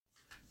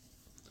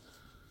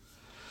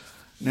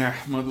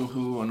نحمده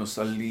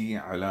ونصلي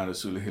على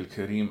رسوله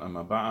الكريم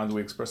أما بعد.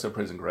 We express our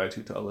praise and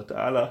gratitude to Allah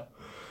Ta'ala,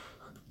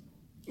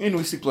 and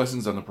we seek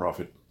blessings on the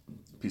Prophet.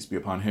 Peace be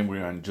upon him.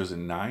 We're on Juz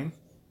 9.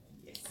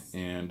 Yes.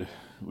 And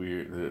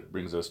that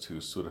brings us to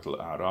Surah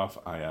Al-A'raf,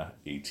 Ayah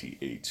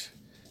 88.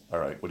 All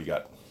right, what do you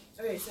got?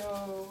 Okay,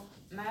 so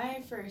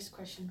my first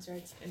question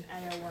starts in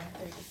Ayah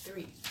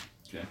 133.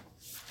 Okay.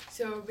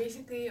 So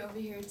basically over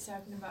here it's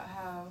talking about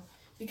how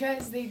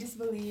because they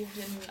disbelieved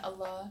in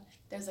Allah,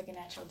 there's like a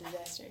natural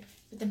disaster.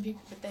 But then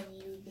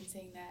you've been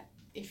saying that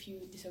if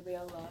you disobey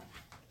Allah,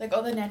 like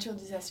all the natural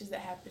disasters that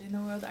happen in the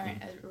world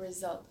aren't a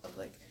result of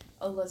like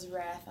Allah's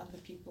wrath on the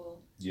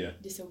people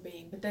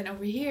disobeying. But then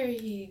over here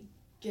he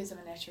gives them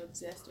a natural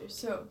disaster.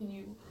 So can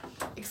you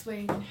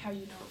explain how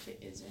you know if it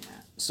is or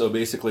not? So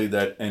basically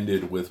that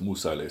ended with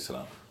Musa alayhi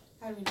salam.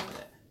 How do we know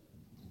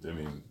that? I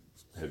mean,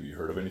 have you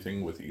heard of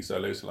anything with Isa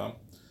alayhi salam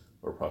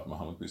or Prophet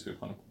Muhammad, peace be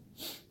upon him?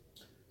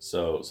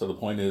 So the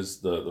point is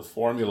the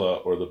formula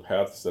or the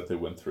paths that they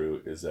went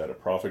through is that a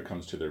prophet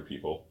comes to their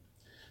people,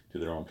 to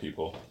their own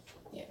people,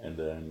 and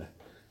then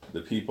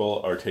the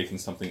people are taking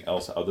something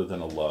else other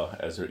than Allah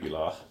as their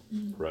ilah,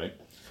 right?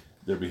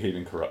 They're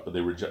behaving corrupt.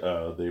 They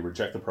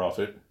reject the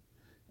prophet,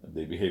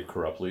 they behave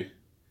corruptly,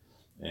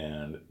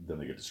 and then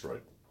they get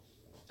destroyed.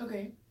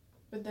 Okay,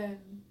 but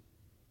then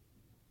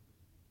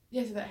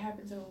so that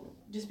happened. So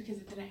just because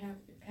it didn't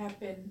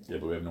happen. Yeah,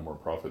 but we have no more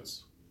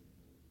prophets.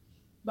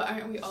 But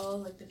aren't we all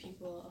like the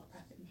people of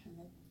Prophet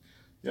Muhammad?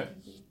 Yeah,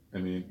 I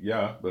mean,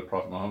 yeah, but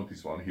Prophet Muhammad,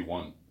 peace be upon him, he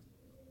won,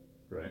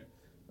 right?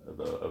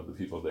 Of the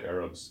people of the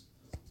Arabs,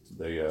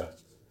 the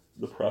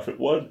prophet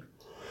won.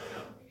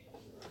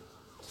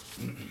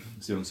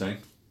 See what I'm saying?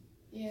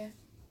 Yeah.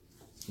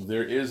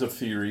 There is a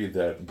theory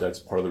that's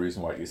part of the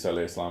reason why Isa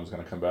alayhi salam is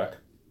going to come back.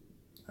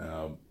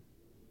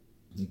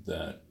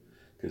 That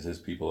because his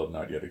people have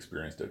not yet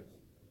experienced it.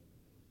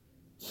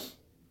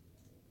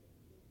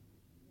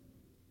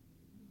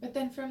 But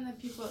then from the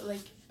people, like,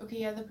 okay,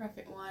 yeah, the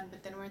prophet won,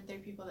 but then weren't there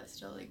people that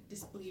still, like,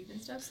 disbelieved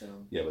and stuff, so...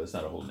 Yeah, but it's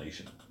not a whole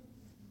nation.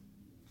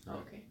 Oh,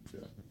 okay.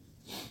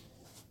 Yeah.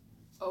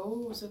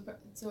 Oh, so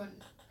when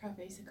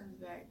Prophet Isa comes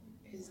back,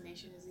 his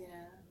nation is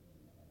gonna...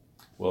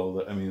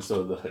 Well, I mean,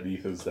 so the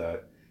hadith is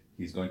that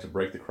he's going to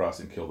break the cross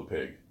and kill the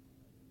pig.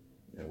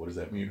 And what does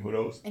that mean? Who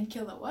knows? And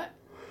kill the what?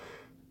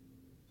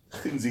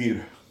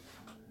 Khinzir.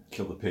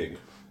 Kill the pig.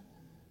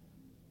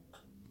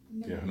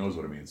 No. Yeah, who knows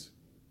what it means?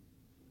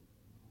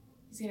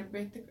 He's gonna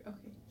break the...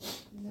 Okay.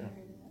 Never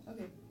heard of that.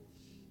 Okay.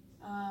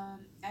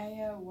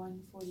 Ayah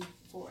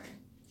 144.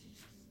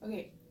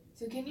 Okay,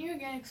 so can you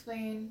again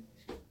explain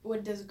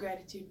what does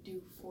gratitude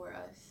do for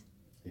us?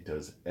 It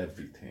does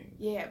everything.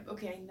 Yeah,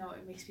 okay, I know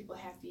it makes people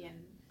happy and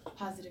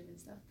positive and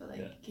stuff, but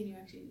like, can you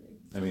actually like...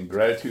 I mean,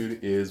 gratitude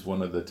is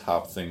one of the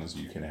top things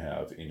you can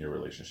have in your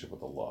relationship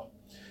with Allah.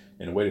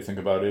 And a way to think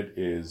about it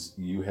is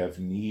you have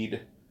need,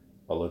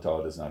 Allah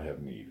Ta'ala does not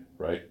have need,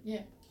 right?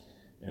 Yeah.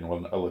 And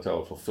when Allah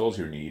Ta'ala fulfills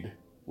your need,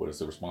 what is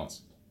the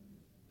response?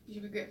 You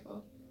should be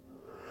grateful.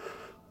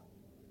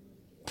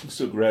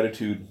 So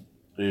gratitude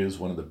is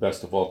one of the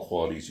best of all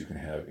qualities you can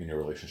have in your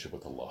relationship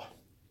with Allah.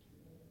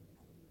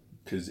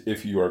 Because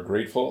if you are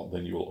grateful,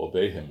 then you will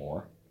obey Him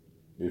more.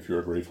 If you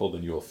are grateful,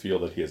 then you will feel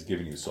that He has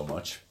given you so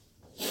much.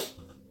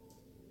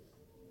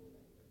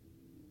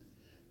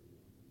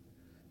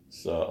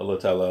 So Allah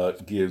Ta'ala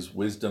gives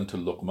wisdom to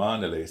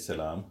Luqman alayhi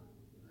salam.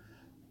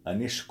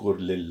 Anishkur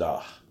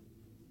lillah.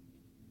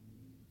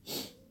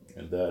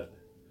 And that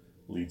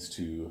leads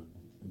to,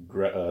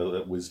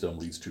 that wisdom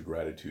leads to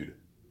gratitude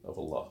of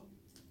Allah.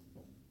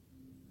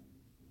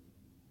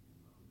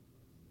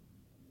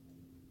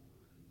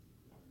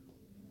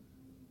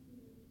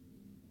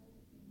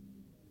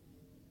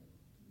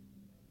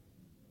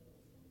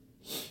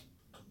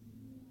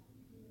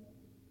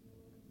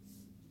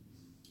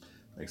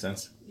 Make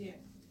sense? Yeah.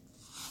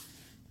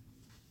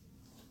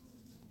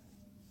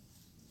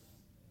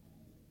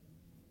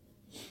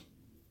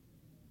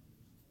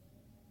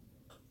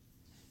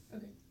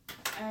 Okay.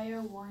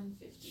 Ayah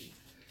 150.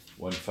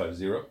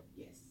 150?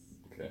 Yes.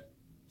 Okay.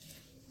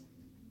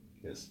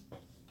 Yes.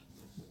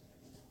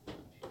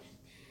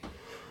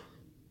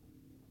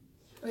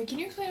 Wait, can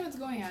you explain what's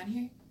going on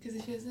here? Because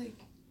it feels like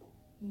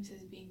Musa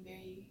is being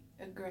very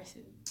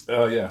aggressive.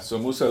 Yeah, so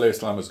Musa alayhi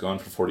salam is gone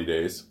for 40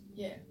 days.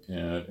 Yeah.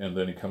 And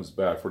then he comes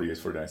back, 40 days,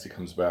 40 nights, he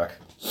comes back.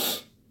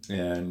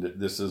 And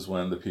this is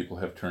when the people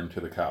have turned to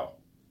the cow.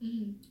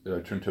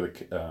 Mm-hmm. Turned to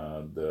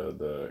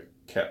the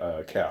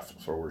calf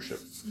for worship.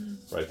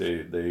 Mm-hmm. Right?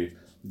 They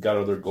got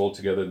all their gold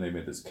together and they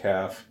made this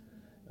calf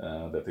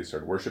that they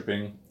started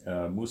worshiping.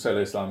 Musa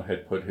alayhi salam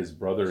had put his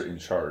brother in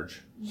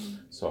charge,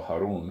 so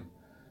Harun.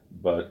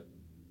 But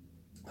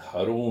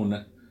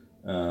Harun,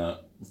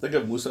 think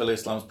of Musa alayhi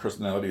salam's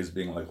personality as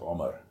being like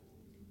Omar.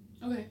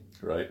 Okay.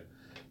 Right?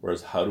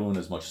 Whereas Harun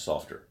is much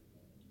softer.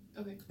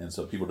 Okay. And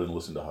so people didn't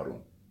listen to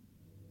Harun.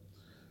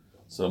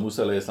 So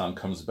Musa alayhi salam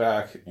comes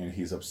back and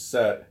he's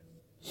upset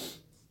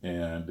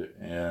and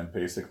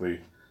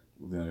basically,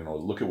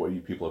 look at what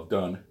you people have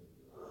done.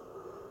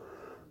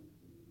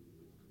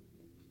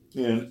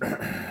 And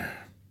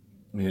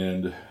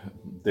and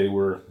they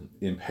were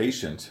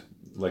impatient.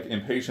 Like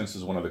impatience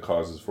is one of the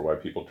causes for why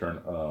people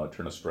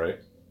turn astray.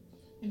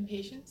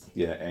 Impatience?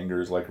 Yeah, anger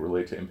is like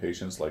related to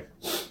impatience. Like,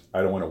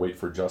 I don't want to wait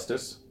for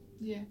justice.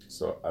 Yeah.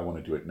 So I want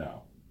to do it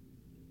now.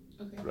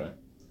 Okay. Right.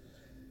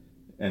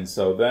 And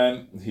so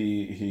then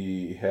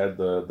he had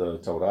the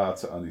Torah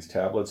on these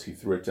tablets. He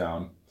threw it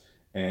down,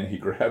 and he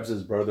grabs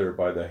his brother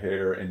by the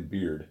hair and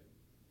beard,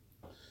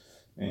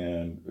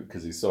 and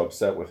because he's so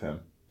upset with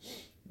him.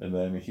 And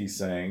then he's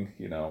saying,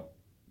 you know,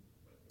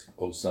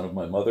 "Oh, son of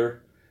my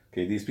mother,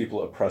 okay, these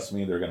people oppress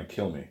me. They're going to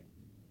kill me."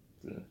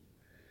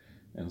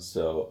 And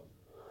so,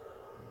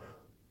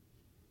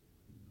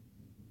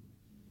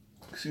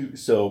 you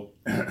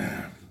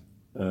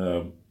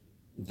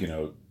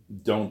know,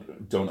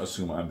 don't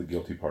assume I'm the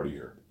guilty party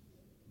here.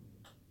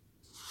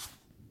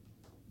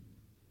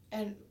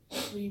 And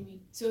what do you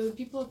mean? So the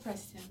people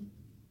oppressed him.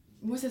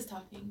 Musa's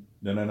talking.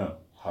 No.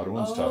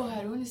 Harun's talking.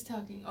 Harun is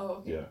talking. Oh,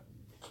 okay. Yeah.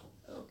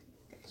 Okay,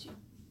 got you.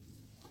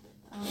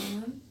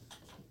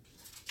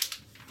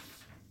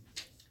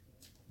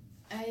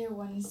 Ayah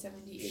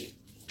 178.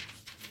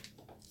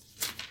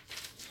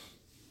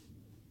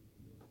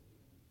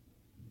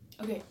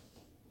 Okay.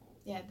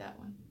 Yeah, that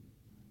one.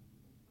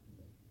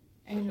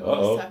 I know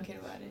who's talking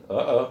about it.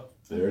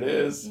 There it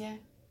is. Yeah.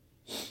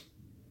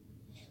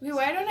 Wait,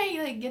 why don't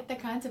I like get the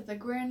concept?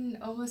 Like we're in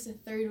almost a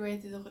third way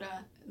through the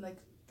Qur'an, like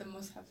the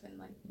Mus'haf, and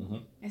like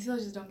I still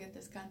just don't get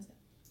this concept.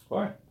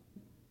 Why?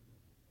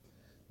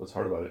 What's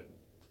hard about it?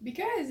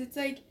 Because it's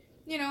like,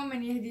 you know,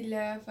 man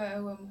yahdillah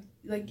fahuwa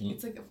like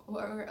it's like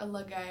whoever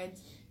Allah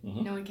guides,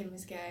 no one can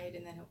misguide,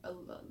 and then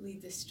Allah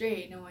leads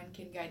astray, no one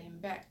can guide him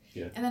back.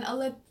 Yeah. And then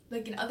Allah,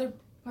 like in other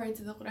parts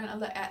of the Qur'an,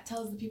 Allah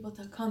tells the people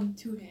to come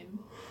to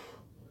Him.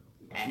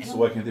 So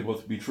why can't they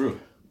both be true?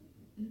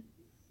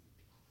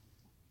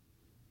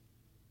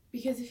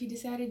 Because if He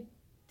decided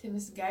to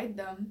misguide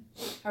them,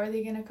 how are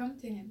they going to come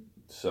to Him?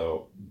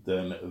 So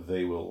then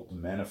they will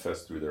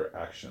manifest through their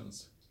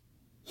actions.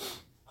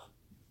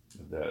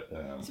 That.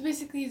 So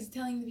basically, He's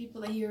telling the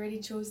people that He already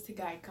chose to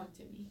guide, come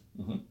to Me.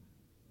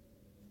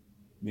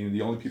 Meaning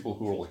the only people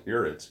who will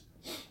hear it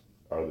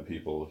are the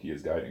people He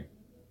is guiding.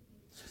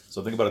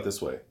 So think about it this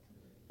way.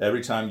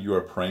 Every time you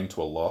are praying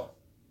to Allah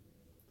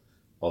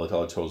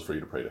Ta'ala chose for you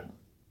to pray to Him.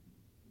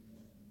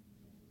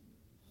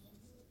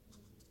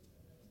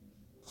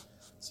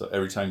 So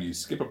every time you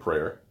skip a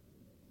prayer,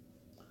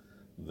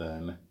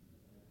 then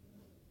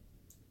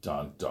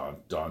dun.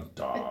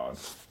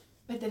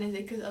 But then is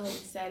it because Allah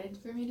decided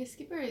for me to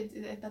skip it? Or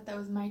I thought that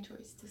was my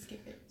choice to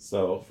skip it.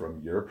 So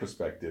from your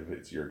perspective,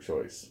 it's your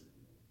choice.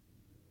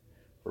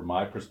 From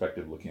my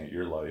perspective, looking at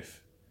your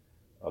life,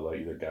 Allah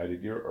either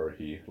guided you or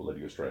He led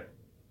you astray.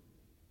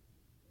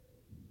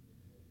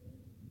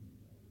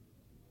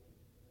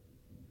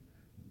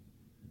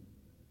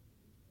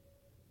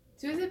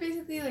 So is it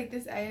basically like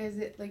this ayah, is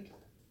it like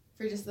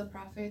for just the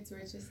prophets,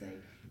 where it's just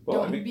like,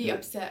 Well, don't be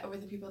upset over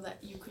the people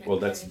that you couldn't Well,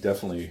 that's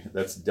definitely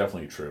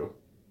true,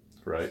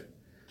 right?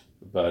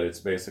 But it's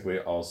basically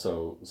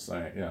also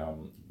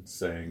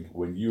saying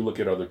when you look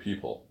at other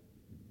people,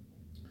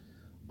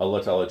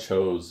 Allah Ta'ala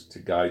chose to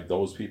guide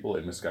those people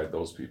and misguide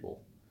those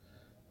people,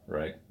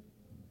 right?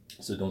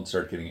 So don't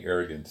start getting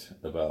arrogant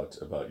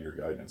about your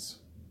guidance.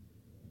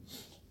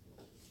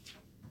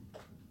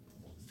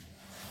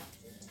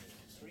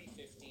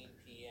 3:15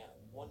 p.m.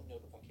 One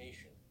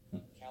notification.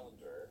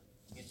 Calendar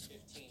in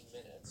 15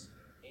 minutes.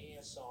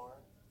 ASR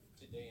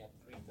today at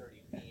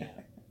 3:30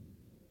 p.m.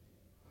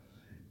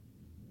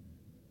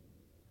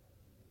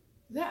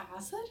 Is that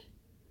Asr?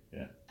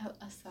 Yeah.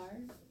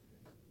 Al-Asar?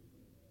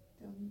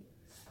 Don't.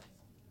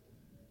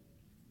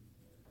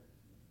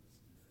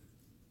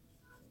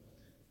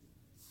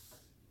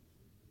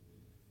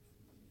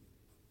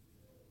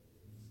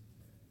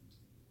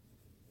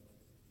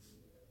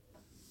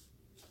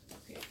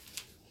 Okay.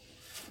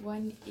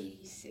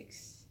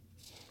 186.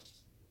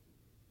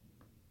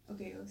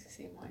 Okay, it looks the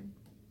same one.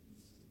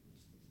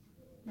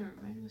 Never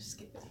mind, we'll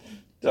skip it then.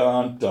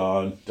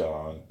 Dun.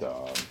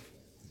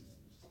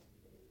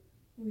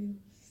 We'll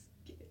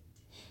skip it.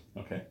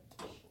 Okay.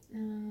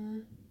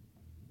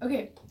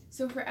 Okay,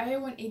 so for ayah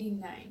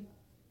 189.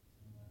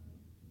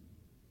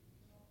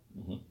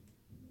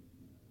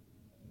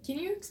 Can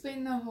you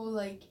explain the whole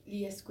like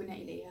liyaskuna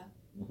ilayha?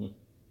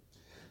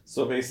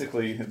 So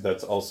basically,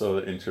 that's also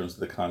in terms of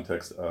the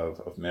context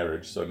of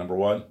marriage. So number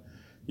one,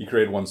 He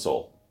created one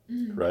soul,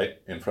 right?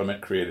 And from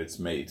it created its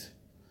mate.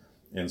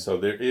 And so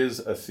there is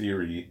a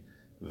theory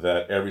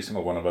that every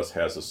single one of us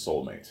has a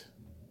soulmate.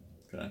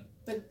 Okay?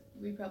 But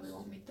we probably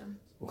won't meet them.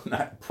 Well,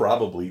 not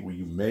probably,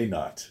 you may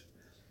not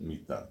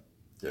meet them.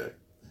 Okay?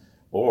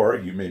 Or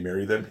you may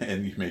marry them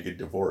and you may get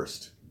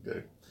divorced.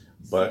 Okay?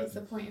 So what's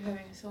the point of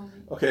having a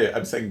soulmate? Okay,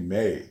 I'm saying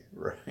may,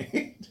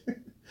 right?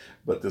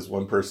 But this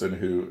one person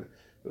who,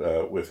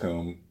 with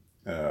whom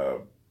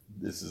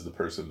this is the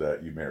person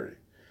that you marry.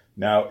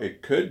 Now,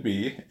 it could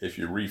be, if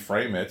you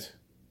reframe it,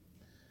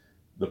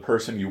 the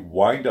person you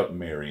wind up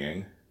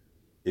marrying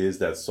is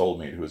that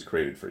soulmate who was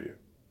created for you.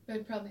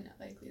 But probably not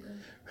likely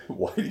though.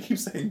 Why do you keep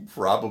saying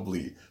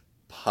probably?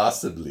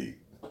 Possibly.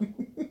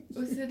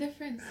 What's the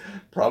difference?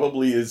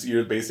 Probably is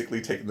you're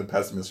basically taking the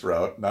pessimist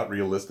route, not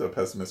realistic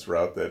pessimist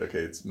route that, okay,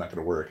 it's not going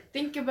to work.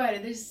 Think about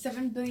it. There's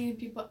 7 billion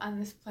people on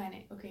this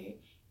planet, okay?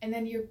 And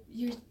then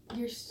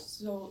your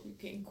soul,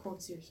 okay, in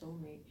quotes, your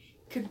soulmate,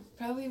 could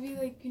probably be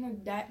like,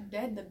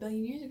 dead a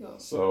billion years ago.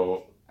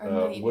 So, Or a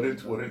million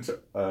years wouldn't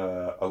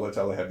ago. Allah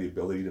Ta'ala have the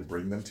ability to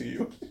bring them to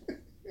you?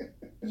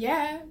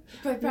 Yeah,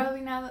 but probably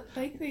not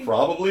likely.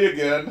 Probably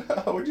again.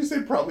 How would you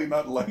say probably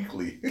not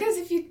likely? Because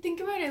if you think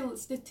about it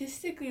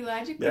statistically,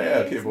 logically,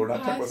 Yeah, okay, it's but we're not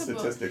talking about impossible.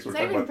 statistics. We're It's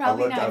not talking even about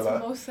probably Allah not, Ta'ala.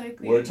 it's most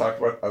likely. We're talking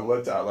about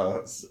Allah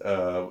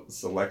Ta'ala's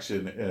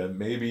selection, and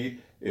maybe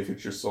if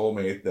it's your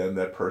soulmate, then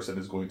that person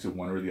is going to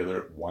one or the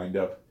other wind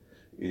up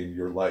in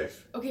your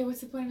life. Okay,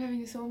 what's the point of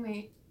having a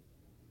soulmate?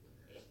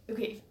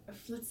 Okay,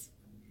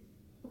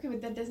 okay,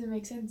 but that doesn't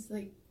make sense,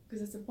 like,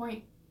 because that's the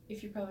point.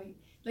 If you probably,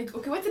 like,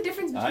 okay, what's the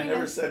difference between I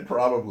never said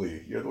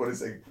probably. You're the one who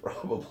said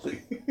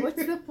probably.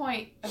 What's the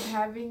point of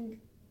having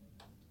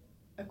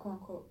a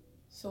quote-unquote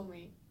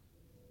soulmate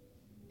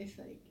if,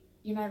 like,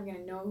 you're not even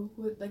going to know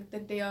who, like,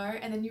 that they are,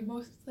 and then you're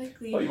most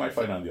likely... Oh, you might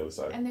find out on the other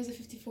side. And there's a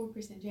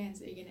 54% chance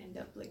that you're going to end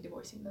up, like,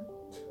 divorcing them.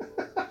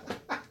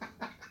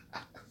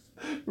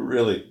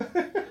 Really?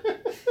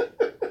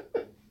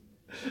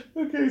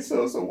 Okay,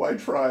 so why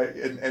try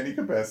in any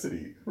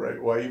capacity,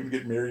 right? Why even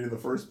get married in the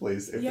first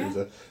place if there's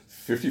a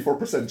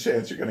 54%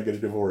 chance you're going to get a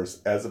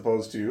divorce, as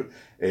opposed to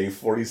a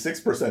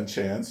 46%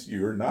 chance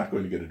you're not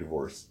going to get a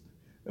divorce?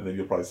 And then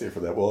you'll probably say for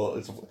that, well,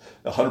 it's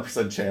a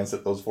 100% chance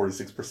that those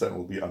 46%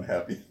 will be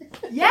unhappy.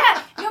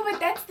 Yeah, no, but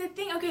that's the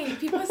thing. Okay,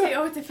 people say,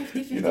 oh, it's a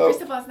 50-50.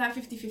 First of all, it's not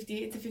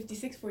 50-50. It's a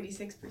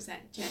 46%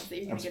 chance that you're going to get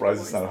divorced. I'm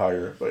surprised it's not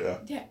higher, but yeah.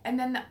 Yeah, and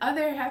then the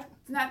other half,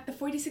 not the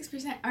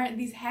 46% aren't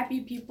these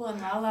happy people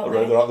in La La Land.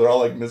 Right, they're all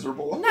like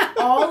miserable. Not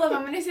all of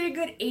them. I'm going to say a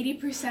good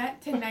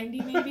 80% to 90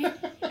 maybe.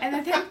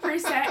 And the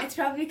 10%, it's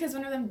probably because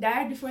one of them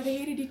died before they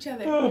hated each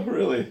other. Oh,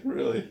 really?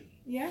 Really?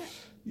 Yeah.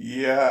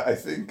 Yeah, I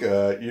think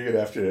you're going to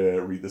have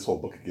to read this whole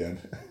book again.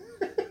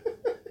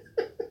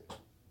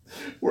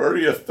 We're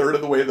already a third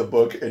of the way of the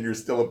book, and you're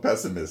still a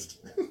pessimist.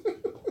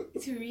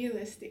 It's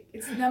realistic.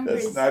 It's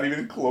numbers. That's not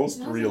even close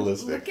to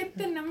realistic. Look at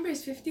the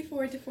numbers,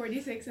 54 to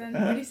 46, and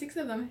 46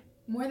 of them,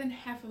 more than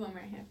half of them are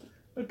happy.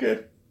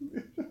 Okay.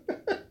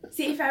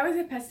 See, if I was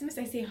a pessimist,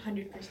 I'd say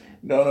 100%.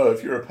 No,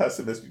 if you're a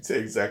pessimist, you'd say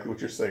exactly what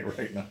you're saying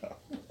right now.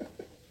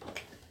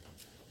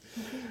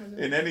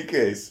 In any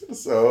case,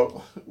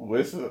 so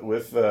with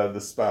the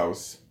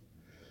spouse,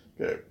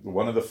 okay,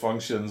 one of the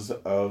functions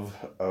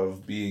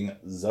of being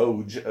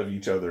zoj of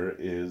each other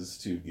is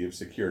to give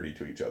security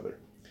to each other.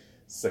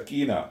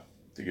 Sakina,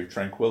 to give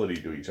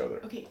tranquility to each other.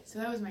 Okay, so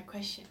that was my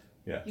question.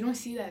 Yeah. You don't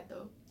see that,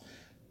 though.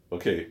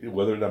 Okay,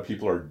 whether or not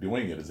people are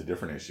doing it is a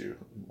different issue.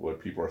 What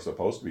people are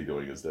supposed to be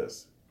doing is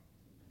this.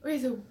 Okay,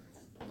 so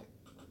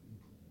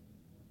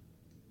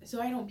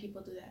why don't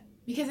people do that?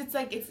 Because it's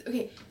like, it's,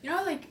 okay,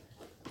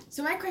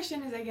 so my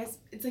question is, I guess,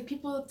 it's like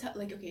people,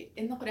 okay,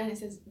 in the Qur'an it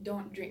says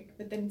don't drink,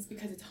 but then it's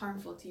because it's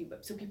harmful to you,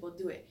 but so people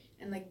do it.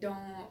 And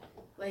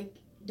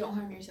don't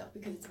harm yourself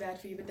because it's bad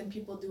for you, but then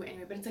people do it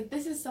anyway. But it's like,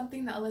 this is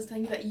something that Allah's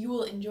telling you that you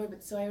will enjoy,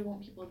 but so why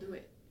won't people do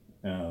it?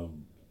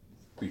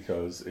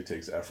 Because it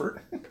takes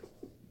effort.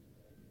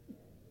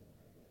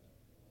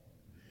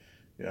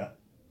 Yeah.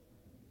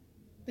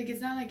 Like,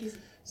 it's not like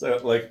So,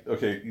 like,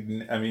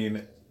 okay, I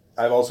mean,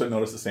 I've also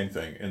noticed the same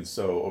thing. And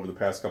so over the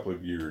past couple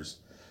of years,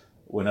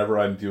 whenever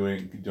I'm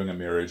doing a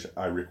marriage,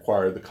 I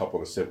require the couple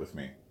to sit with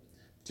me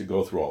to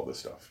go through all this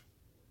stuff,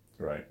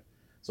 right?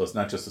 So it's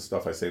not just the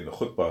stuff I say in the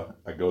khutbah.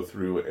 I go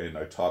through and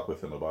I talk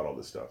with them about all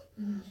this stuff.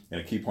 Mm-hmm.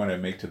 And a key point I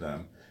make to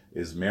them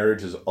is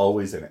marriage is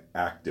always an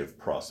active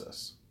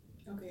process.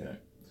 Okay.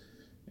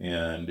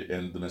 And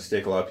the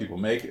mistake a lot of people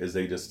make is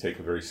they just take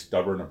a very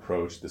stubborn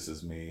approach. This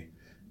is me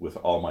with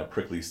all my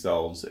prickly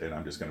selves, and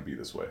I'm just going to be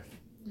this way,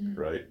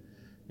 right?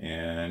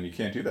 And you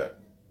can't do that.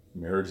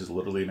 Marriage is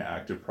literally an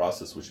active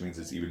process, which means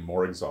it's even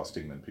more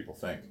exhausting than people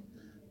think,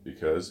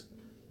 because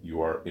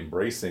you are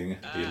embracing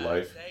a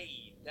life.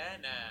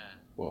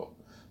 Well,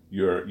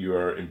 you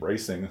are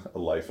embracing a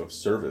life of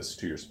service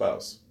to your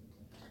spouse.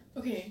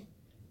 Okay,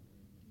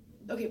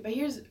 but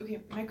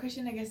my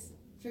question, I guess,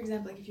 for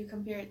example, like if you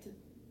compare it to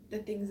the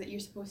things that you're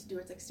supposed to do,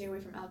 it's like stay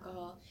away from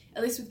alcohol.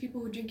 At least with people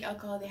who drink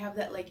alcohol, they have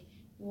that like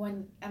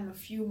a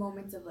few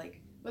moments of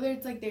like, whether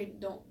it's like they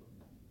don't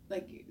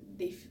like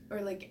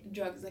or like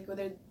drugs, like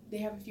whether they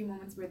have a few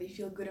moments where they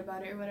feel good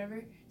about it or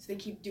whatever, so they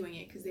keep doing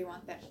it because they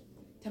want that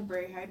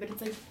temporary high. But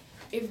it's like,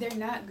 if they're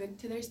not good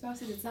to their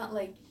spouses, it's not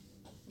like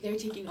they're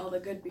taking all the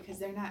good, because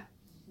they're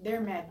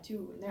mad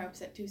too and they're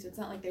upset too, so it's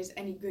not like there's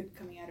any good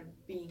coming out of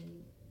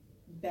being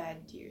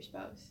bad to your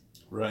spouse.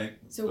 Right.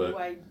 So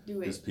why do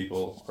it? Because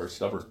people are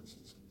stubborn.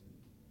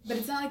 But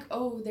it's not like,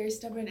 oh, they're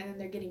stubborn and then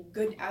they're getting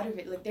good out of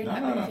it. Like, they're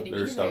not benefiting.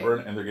 They're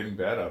stubborn and they're getting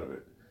bad out of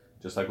it.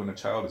 Just like when a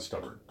child is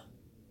stubborn.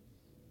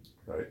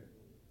 Right?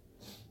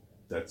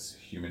 That's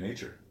human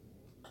nature.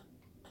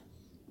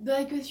 But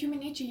like with human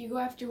nature, you go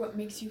after what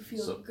makes you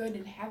feel good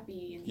and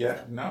happy and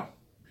stuff. No,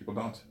 people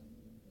don't.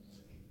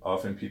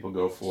 often people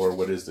go for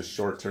what is the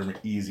short-term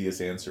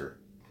easiest answer.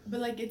 But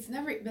like it's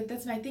never. But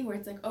that's my thing where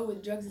it's like, oh,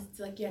 with drugs it's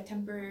like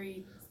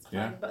temporary. It's fun,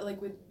 Yeah. But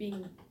like with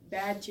being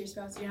bad to your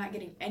spouse, you're not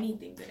getting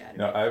anything good out of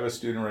Now, it. I have a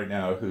student right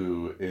now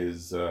who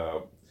is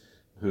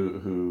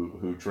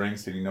who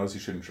drinks and he knows he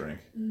shouldn't drink,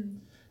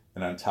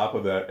 and on top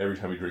of that, every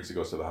time he drinks, he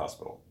goes to the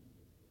hospital,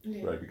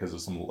 right, because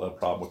of some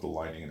problem with the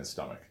lining in his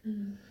stomach.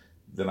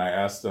 Then I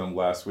asked him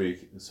last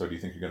week, so do you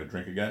think you're going to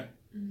drink again?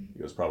 He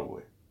goes,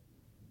 probably,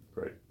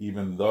 right,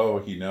 even though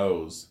he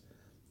knows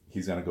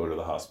he's going to go to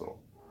the hospital,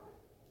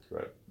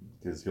 right,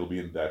 because he'll be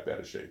in that bad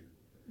a shape.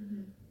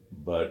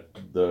 But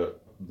the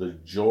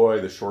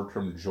joy, the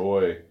short-term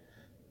joy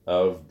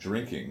of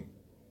drinking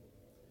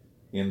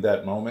in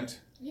that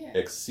moment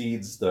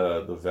exceeds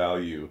the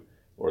value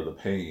or the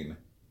pain,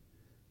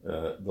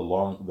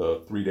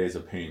 the 3 days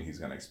of pain he's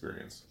going to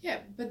experience. Yeah,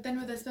 but then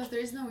with a spouse,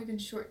 there is no even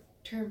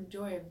short-term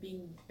joy of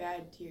being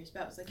bad to your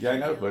spouse. Like, yeah, I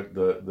know, but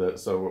the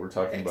so what we're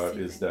talking about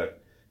is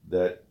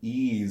that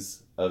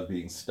ease of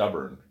being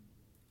stubborn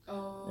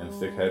and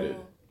thick-headed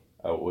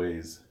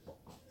outweighs.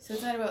 So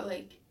it's not about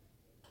like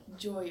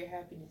joy or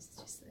happiness,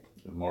 it's just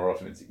like more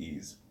often it's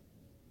ease.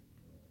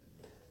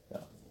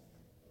 Yeah,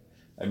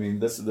 I mean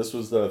this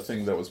was the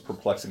thing that was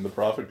perplexing the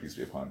Prophet, peace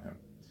be upon him.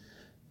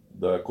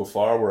 The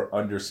kuffar were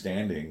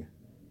understanding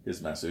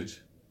his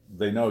message.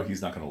 They know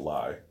he's not going to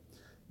lie.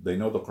 They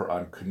know the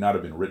Qur'an could not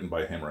have been written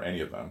by him or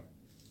any of them.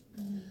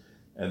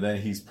 And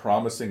then he's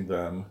promising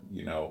them,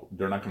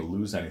 they're not going to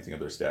lose anything of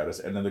their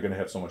status, and then they're going to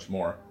have so much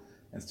more,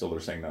 and still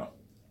they're saying no.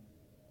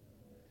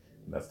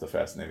 And that's the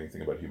fascinating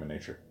thing about human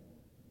nature.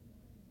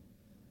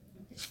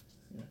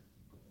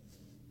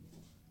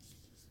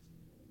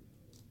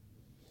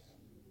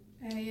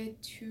 Ayah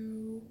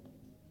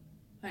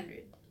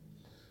 200.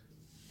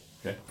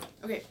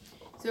 Okay,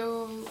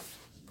 so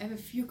I have a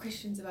few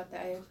questions about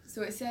the ayah.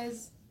 So it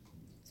says,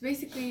 so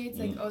basically it's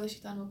like, the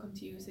shaitan will come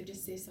to you, so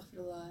just say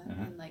astaghfirullah,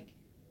 and like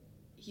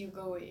he'll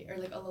go away, or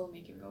like Allah will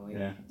make him go away.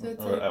 Yeah. So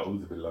it's or like,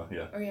 a'udhu billah,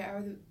 yeah. Or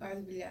yeah,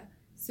 a'udhu billah.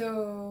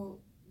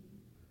 So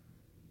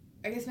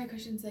I guess my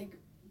question's like,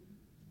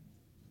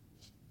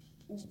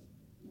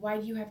 why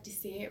do you have to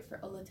say it for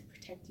Allah to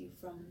protect you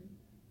from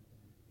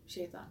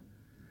shaitan?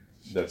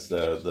 That's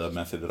the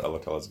method that Allah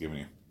Ta'ala is giving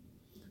you.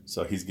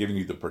 So he's giving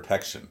you the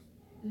protection.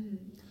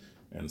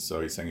 And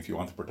so he's saying, if you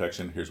want the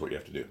protection, here's what you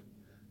have to do.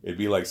 It'd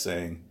be like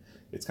saying,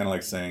 it's kind of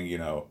like saying,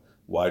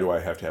 why do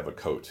I have to have a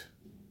coat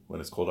when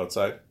it's cold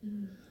outside?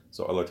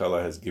 So Allah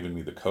Ta'ala has given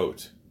me the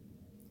coat.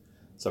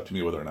 It's up to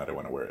me whether or not I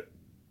want to wear it.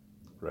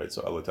 Right?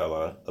 So Allah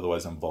Ta'ala,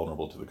 otherwise I'm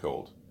vulnerable to the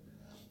cold.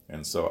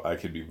 And so I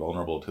could be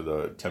vulnerable to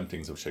the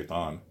temptings of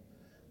shaitan,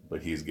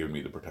 but he's given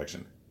me the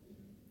protection.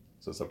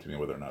 So it's up to me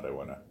whether or not I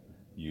want to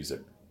use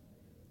it.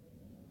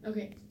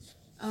 Okay.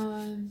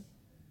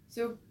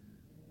 So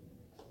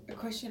a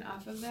question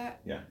off of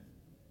that. Yeah.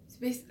 So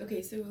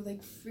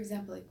like for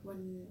example, like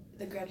when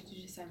the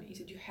gratitude assignment, you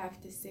said you have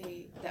to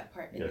say that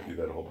part. Yeah, do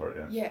that whole part.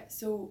 Yeah. Yeah.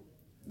 So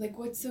like,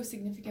 what's so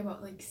significant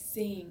about like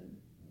saying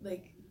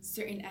like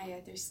certain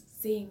ayat or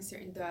saying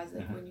certain du'as,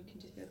 like when you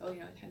can just be like,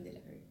 alhamdulillah.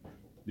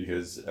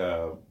 Because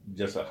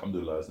just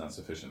alhamdulillah is not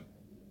sufficient.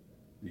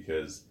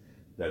 Because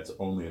that's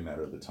only a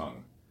matter of the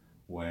tongue.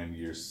 When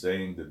you're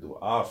saying the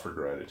dua for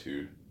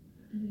gratitude,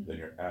 then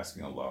you're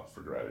asking Allah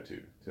for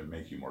gratitude to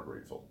make you more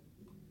grateful.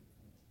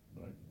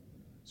 Right?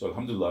 So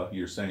alhamdulillah,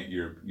 you're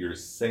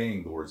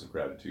saying the words of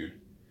gratitude.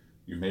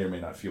 You may or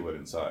may not feel it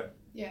inside.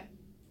 Yeah.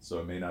 So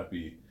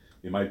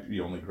it might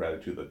be only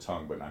gratitude of the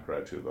tongue, but not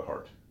gratitude of the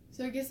heart.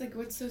 So I guess like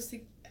what's so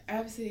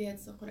obviously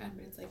it's the Qur'an,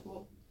 but it's like,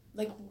 well,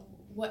 like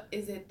what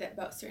is it that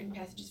about certain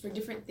passages for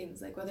different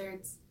things, like whether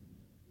it's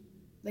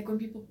like when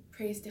people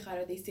pray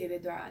istikhara, they say the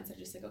dua instead of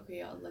just like, okay,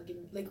 ya Allah, give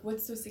me, like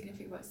what's so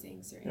significant about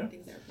saying certain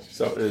things that are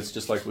so it's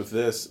just like with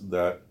this,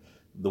 that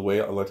the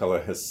way Allah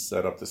Ta'ala has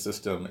set up the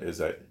system is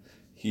that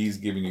he's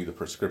giving you the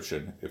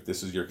prescription. If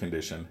this is your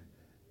condition,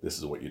 this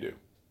is what you do.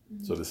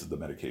 So this is the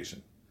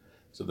medication.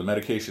 So the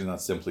medication is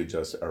not simply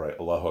just, all right,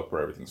 Allahu Akbar,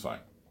 everything's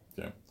fine.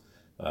 Okay.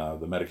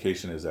 The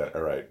medication is that,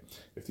 all right,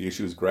 if the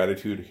issue is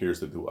gratitude,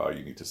 here's the dua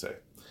you need to say.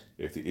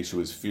 If the issue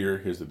is fear,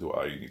 here's the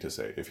dua you need to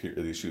say. If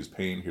the issue is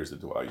pain, here's the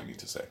dua you need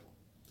to say.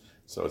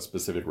 So it's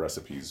specific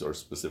recipes or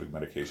specific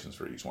medications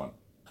for each one.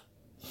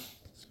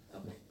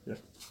 Okay. Yeah.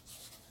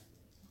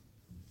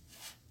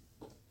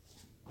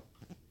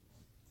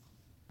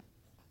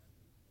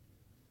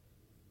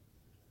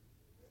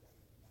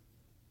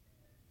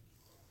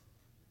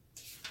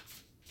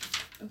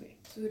 Okay.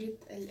 Surat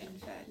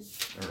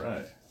Al-Anfal. All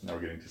right. Now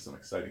we're getting to some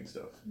exciting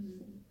stuff.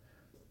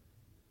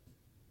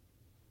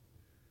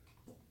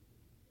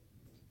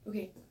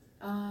 Okay.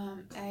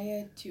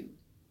 Ayah 2.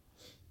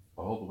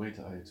 All the way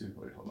to Ayah 2.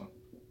 Wait, hold on.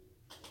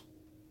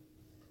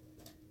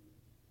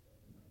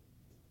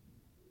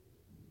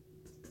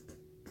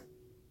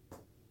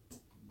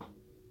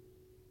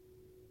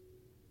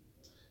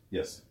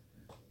 Yes.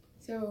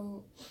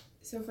 So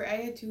for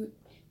Ayah 2,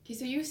 okay,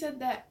 so you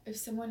said that if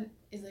someone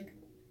is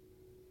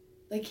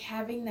like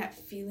having that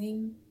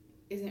feeling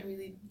isn't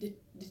really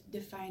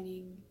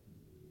defining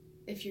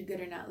if you're good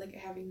or not, like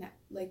having that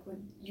like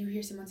when you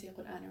hear someone say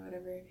Qur'an or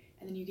whatever,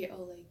 and then you get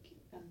all like,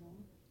 I don't know.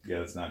 Yeah,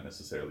 that's not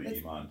necessarily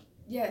iman.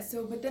 Yeah,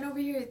 so, but then over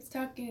here it's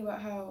talking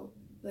about how,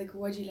 like,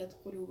 wajilat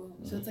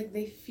qulubuhum. So it's like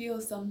they feel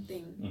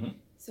something. Mm-hmm.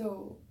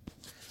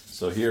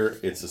 So here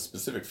it's a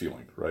specific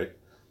feeling, right?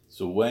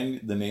 So when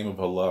the name of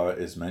Allah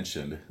is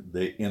mentioned,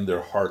 in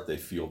their heart they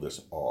feel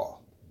this awe.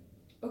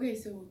 okay,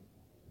 so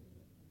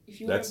if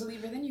you are a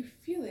believer, then you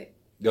feel it.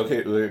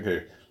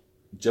 Okay.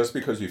 Just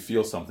because you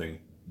feel something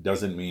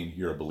doesn't mean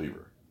you're a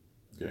believer.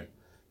 Okay?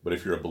 But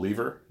if you're a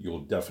believer,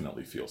 you'll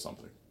definitely feel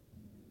something.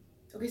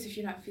 Okay, so if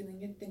you're not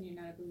feeling it, then you're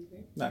not a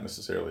believer. Not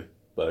necessarily.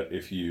 But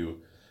if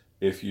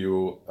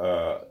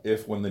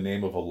when the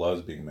name of Allah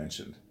is being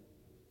mentioned,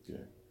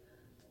 okay,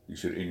 you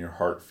should in your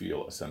heart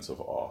feel a sense of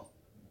awe.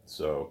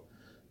 So,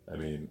 I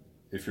mean,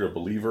 if you're a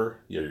believer,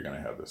 yeah, you're going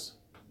to have this.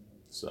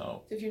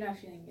 So if you're not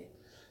feeling it.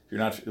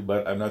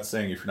 But I'm not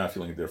saying if you're not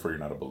feeling it, therefore you're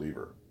not a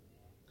believer,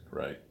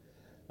 right?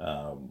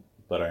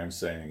 But I am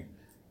saying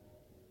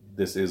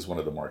this is one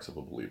of the marks of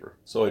a believer.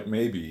 So it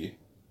may be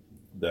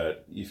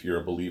that if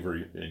you're a believer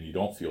and you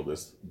don't feel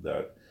this,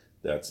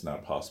 that's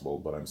not possible,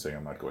 but I'm saying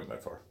I'm not going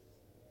that far.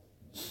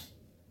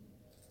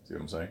 See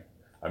what I'm saying?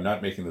 I'm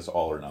not making this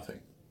all or nothing.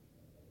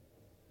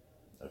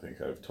 I think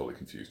I've totally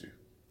confused you.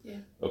 Yeah.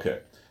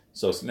 Okay.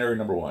 So scenario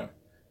number 1.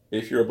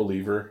 If you're a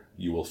believer,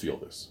 you will feel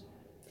this.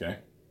 Okay?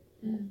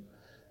 Mm.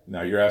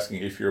 Now you're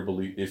asking if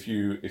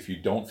you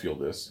don't feel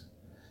this,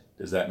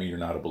 does that mean you're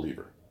not a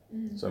believer?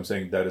 Mm. So I'm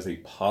saying that is a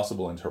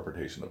possible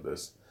interpretation of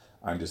this.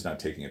 I'm just not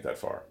taking it that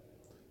far.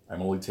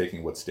 I'm only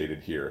taking what's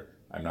stated here.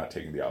 I'm not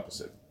taking the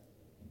opposite.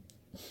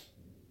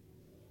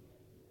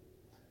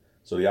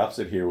 So the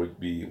opposite here would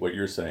be what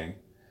you're saying.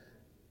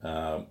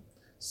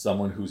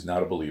 Someone who's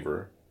not a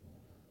believer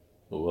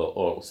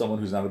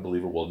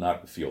will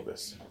not feel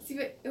this. See,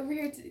 but over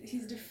here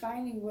he's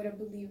defining what a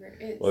believer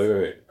is.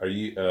 Wait. Are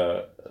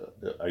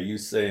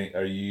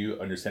you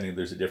understanding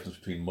there's a difference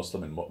between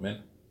Muslim and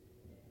mu'min?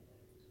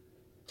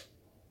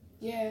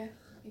 Yeah.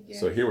 I guess.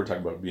 So here we're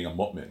talking about being a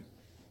mu'min,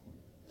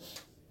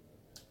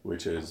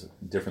 which is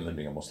different than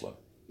being a Muslim.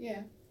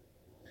 Yeah.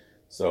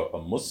 So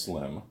a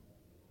Muslim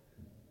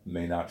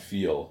may not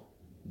feel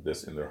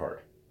this in their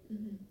heart.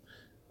 Mm-hmm.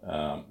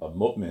 A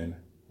mu'min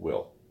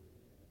will.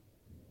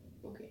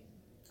 Okay.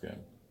 Okay.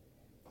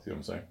 See what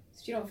I'm saying?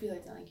 So you don't feel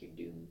it's not like you're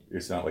doomed.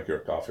 It's not like you're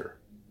a kafir.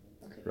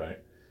 Okay. Right?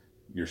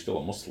 You're still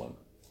a Muslim.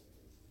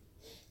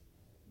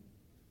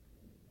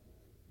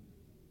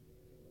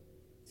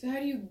 So how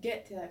do you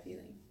get to that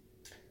feeling?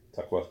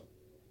 Taqwa.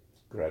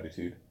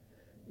 Gratitude.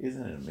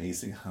 Isn't it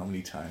amazing how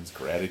many times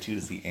gratitude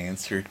is the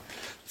answer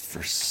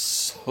for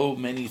so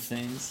many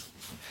things?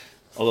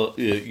 Although,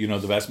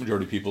 the vast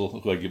majority of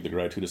people who I give the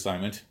gratitude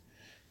assignment,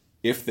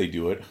 if they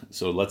do it,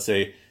 so let's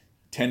say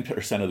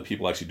 10% of the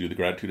people actually do the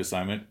gratitude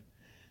assignment,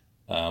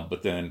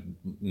 but then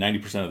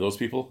 90% of those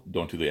people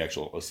don't do the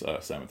actual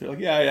assignment. They're like,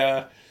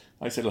 yeah,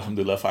 I said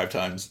Alhamdulillah 5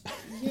 times.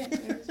 Yeah,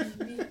 that was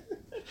me.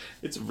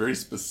 It's a very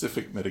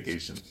specific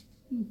medication.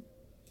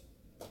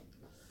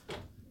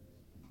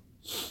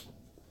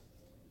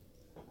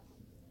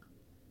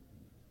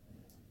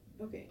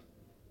 Okay.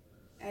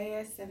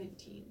 Ayah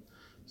 17.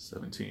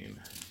 17.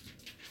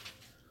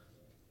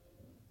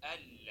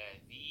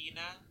 الذين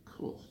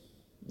Cool.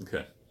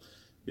 Okay.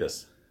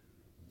 Yes.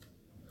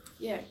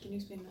 Yeah, can you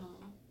explain how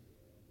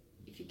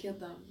if you kill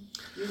them,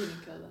 you're gonna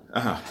kill them?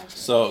 Uh-huh.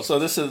 So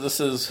this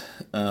is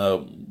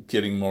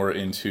getting more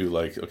into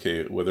like,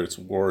 okay, whether it's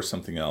war or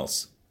something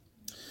else.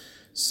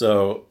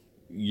 So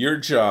your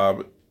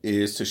job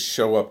is to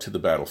show up to the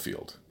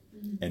battlefield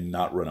and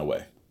not run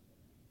away.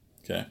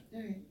 Okay?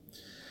 Okay.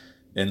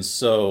 And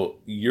so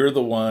you're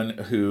the one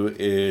who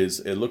is,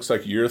 it looks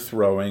like you're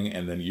throwing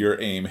and then your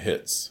aim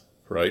hits,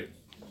 right?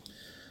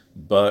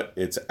 But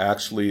it's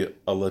actually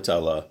Allah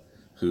Ta'ala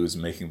who's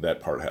making that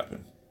part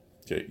happen.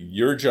 Okay,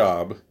 your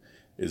job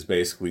is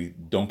basically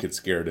don't get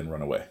scared and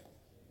run away.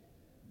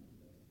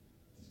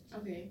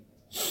 Okay.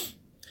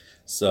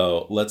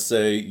 So let's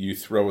say you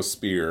throw a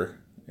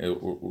spear,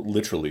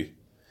 literally,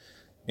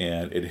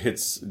 and it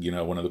hits,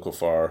 one of the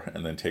kuffar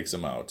and then takes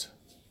him out.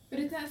 But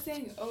it's not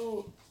saying,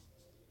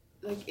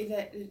 like, is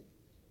that...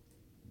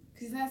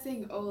 Because it's not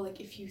saying, like,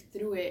 if you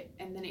threw it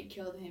and then it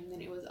killed him, then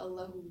it was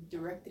Allah who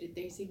directed it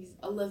there. You're saying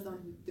Allah's the one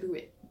who threw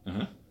it.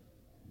 Uh-huh.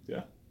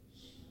 Yeah.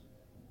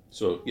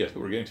 So, yes,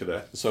 we're getting to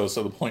that. So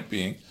the point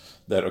being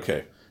that,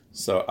 okay,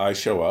 so I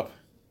show up,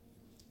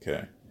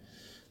 okay,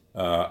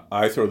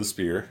 I throw the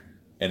spear,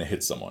 and it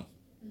hits someone,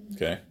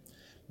 okay?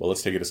 Well,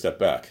 let's take it a step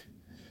back.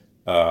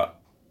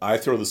 I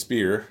throw the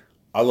spear,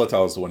 Allah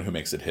Ta'ala is the one who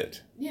makes it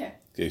hit. Yeah.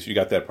 Okay, so you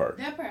got that part.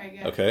 That part I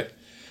got. Okay,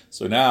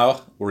 so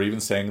now we're even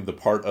saying the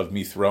part of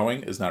me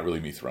throwing is not really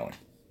me throwing.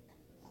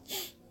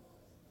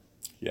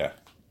 Yeah.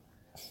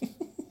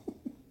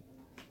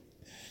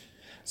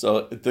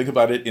 So think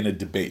about it in a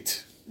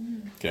debate,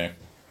 okay?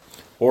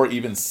 Or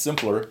even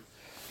simpler,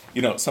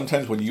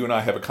 sometimes when you and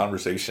I have a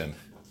conversation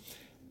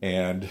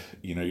and,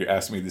 you're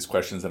asking me these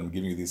questions and I'm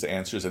giving you these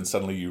answers and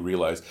suddenly you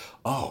realize,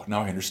 oh,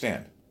 now I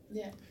understand.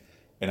 Yeah.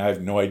 And I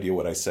have no idea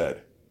what I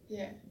said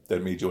Yeah.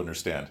 that made you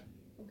understand.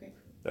 Okay.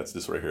 That's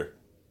this right here.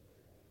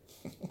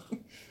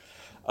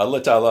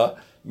 Allah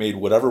Ta'ala made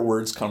whatever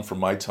words come from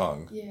my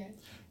tongue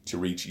to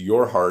reach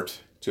your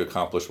heart to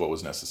accomplish what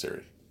was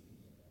necessary.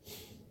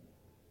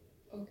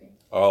 Okay.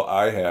 All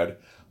I had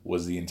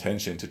was the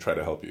intention to try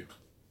to help you.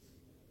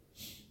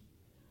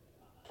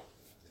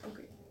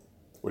 Okay.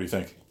 What do you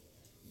think?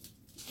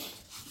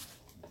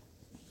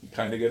 You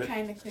kind of get it?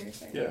 Kind of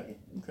clarified. Yeah.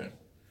 Okay.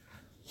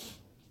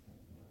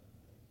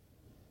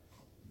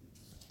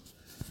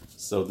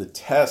 So the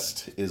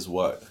test is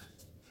what?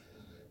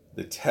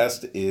 The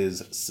test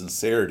is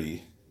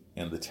sincerity,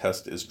 and the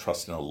test is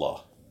trust in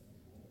Allah.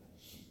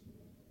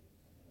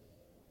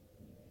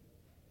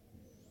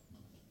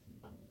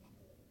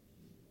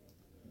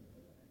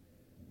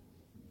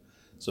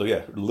 So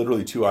yeah,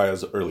 literally 2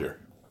 ayahs earlier.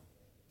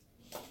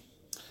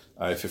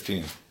 Ayah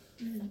 15.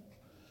 Mm-hmm.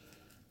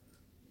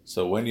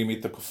 So when you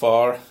meet the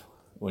kuffar,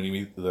 when you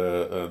meet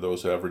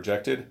those who have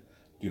rejected,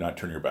 do not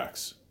turn your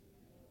backs.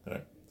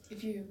 Okay?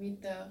 If you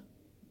meet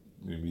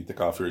the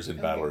kafirs in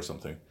battle or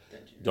something,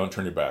 don't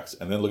turn your backs.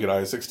 And then look at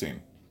ayah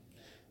 16.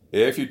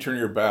 If you turn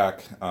your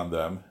back on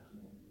them,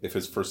 if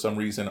it's for some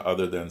reason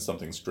other than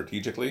something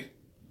strategically,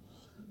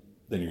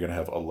 then you're going to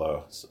have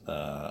Allah's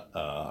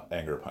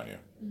anger upon you.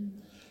 Mm-hmm.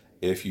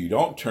 If you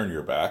don't turn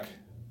your back,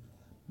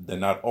 then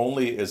not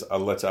only is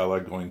Allah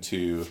Ta'ala going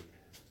to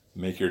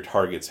make your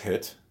targets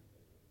hit,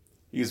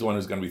 He's the one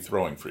who's going to be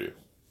throwing for you.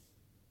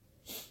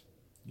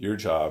 Your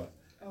job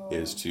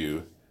is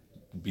to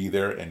be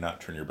there and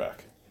not turn your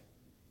back.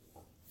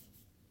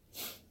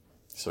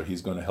 So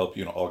He's going to help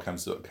you in all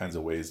kinds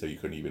of ways that you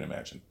couldn't even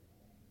imagine.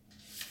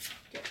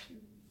 Got you.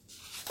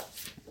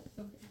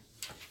 Okay.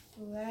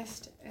 The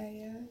last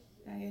ayah,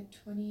 ayah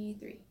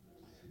 23.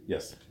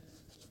 Yes.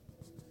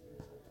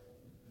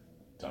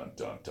 Dun,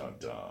 dun, dun,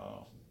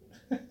 dun.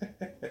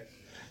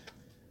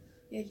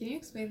 Yeah, can you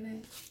explain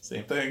that?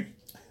 Same thing.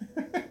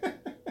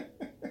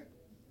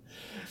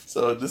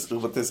 So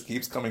what this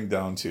keeps coming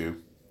down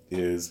to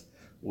is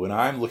when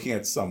I'm looking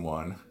at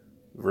someone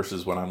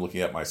versus when I'm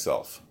looking at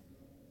myself.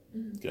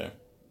 Mm-hmm. Okay.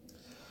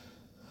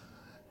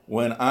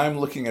 When I'm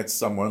looking at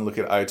someone, look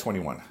at ayah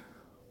 21.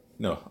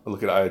 No,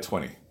 look at ayah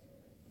 20.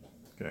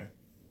 Okay.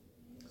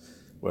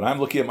 When I'm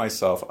looking at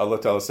myself,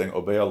 Allah Ta'ala is saying,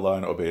 obey Allah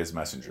and obey His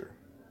messenger.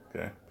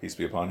 Okay, peace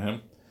be upon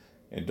Him,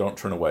 and don't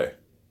turn away.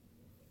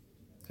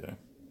 Okay,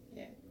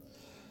 yeah.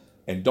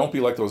 And don't be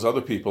like those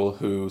other people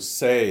who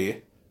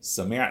say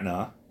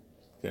sami'na,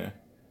 okay,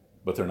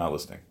 but they're not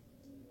listening.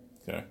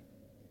 Okay,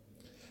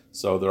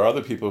 so there are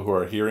other people who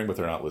are hearing but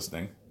they're not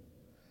listening.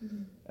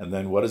 Mm-hmm. And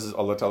then what does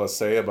Allah Ta'ala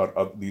say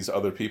about these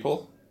other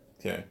people?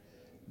 Okay,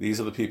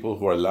 these are the people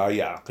who are la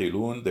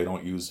ya'qilun. They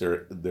don't use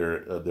their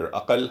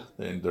aql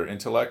and their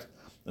intellect,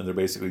 and they're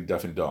basically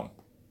deaf and dumb.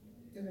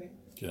 Okay.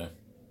 Okay.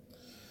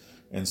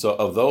 And so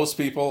of those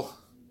people,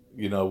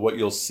 what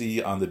you'll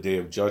see on the Day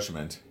of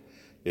Judgment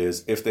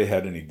is if they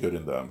had any good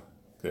in them,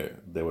 okay,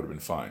 they would have been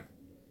fine.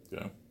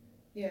 Okay?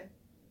 Yeah.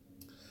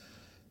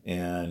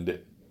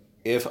 And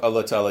if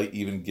Allah Ta'ala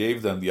even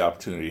gave them the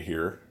opportunity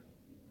here,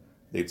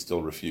 they'd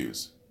still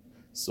refuse.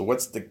 So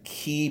what's the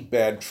key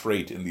bad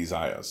trait in these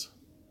ayahs?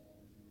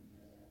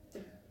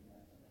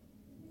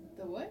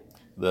 The what?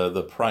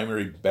 The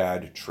primary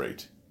bad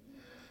trait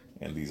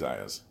in these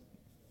ayahs.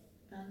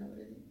 I don't know what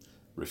it is.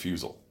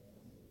 Refusal.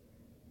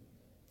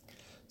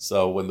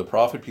 So when the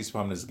Prophet, peace be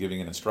upon him, is giving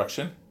an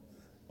instruction,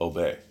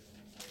 obey.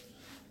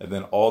 And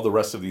then all the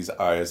rest of these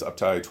ayahs up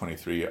to ayah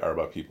 23 are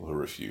about people who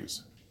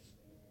refuse.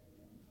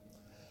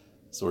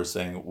 So we're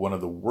saying one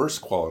of the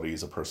worst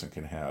qualities a person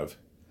can have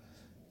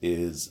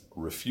is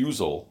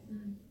refusal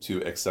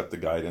to accept the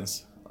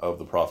guidance of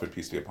the Prophet,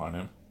 peace be upon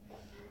him.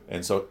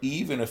 And so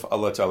even if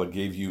Allah Ta'ala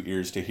gave you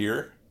ears to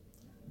hear,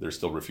 they're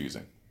still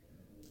refusing.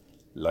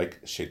 Like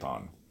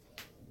shaitan.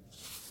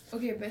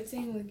 Okay, but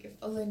saying like if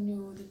Allah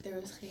knew that there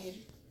was khair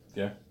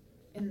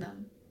in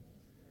them.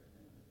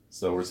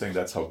 So we're saying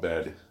that's how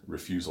bad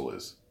refusal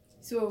is.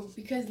 So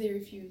because they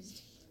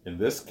refused. In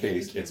this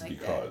case, it's like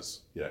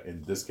because. That. Yeah,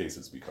 in this case,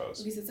 it's because.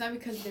 Okay, so it's not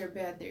because they're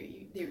bad,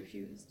 they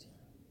refused.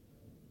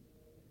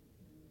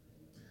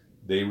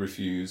 They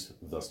refused,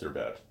 thus they're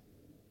bad.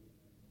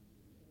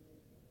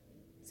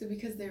 So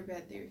because they're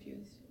bad, they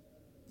refused.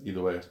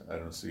 Either way, I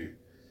don't see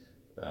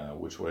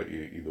which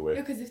way, either way.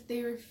 No, because if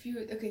they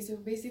refuse... Okay, so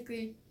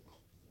basically,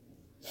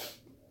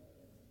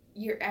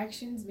 your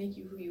actions make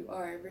you who you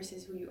are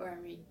versus who you are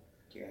made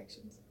your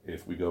actions.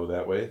 If we go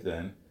that way,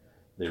 then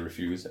they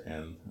refused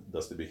and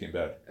thus they became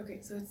bad. Okay,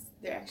 so it's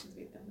their actions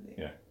made them.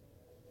 Yeah.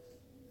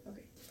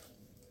 Okay.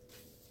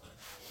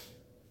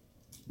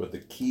 But the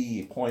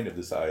key point of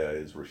this ayah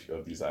is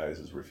these ayahs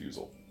is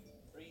refusal.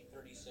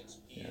 3:36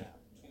 p.m.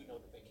 Yeah. 2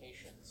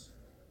 notifications.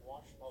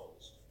 Watch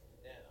post.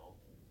 Now,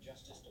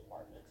 Justice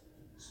Department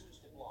sues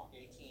to block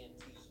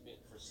AT&T's bid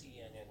for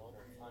CNN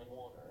owner Time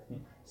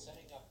Warner,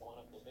 setting up one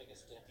of the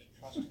biggest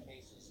antitrust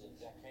cases in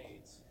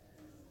decades.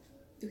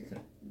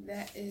 Okay,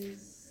 that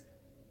is...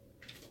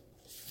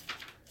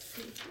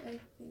 I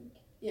think...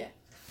 Yeah.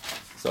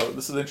 So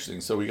this is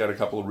interesting. So we got a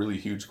couple of really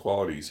huge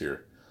qualities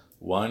here.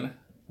 One,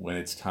 when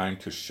it's time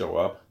to show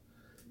up,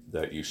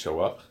 that you show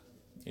up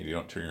and you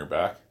don't turn your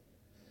back.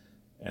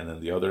 And then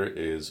the other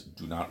is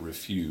do not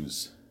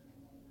refuse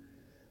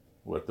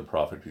what the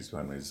Prophet, peace be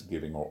upon him, is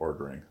giving or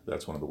ordering.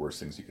 That's one of the worst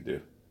things you could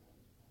do.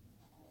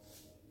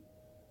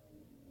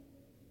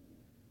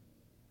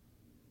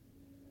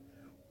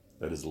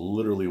 That is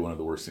literally one of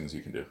the worst things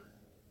you can do.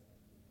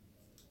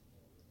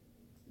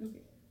 Okay.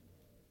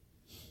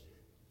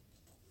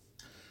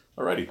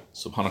 Alrighty.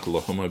 سبحانك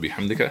اللهم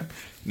بحمدك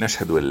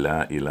نشهد أن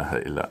لا إله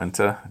إلا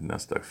أنت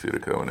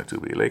نستغفرك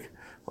ونتوب إليك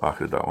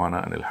وآخر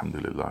دعوانا أن الحمد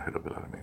لله رب العالمين.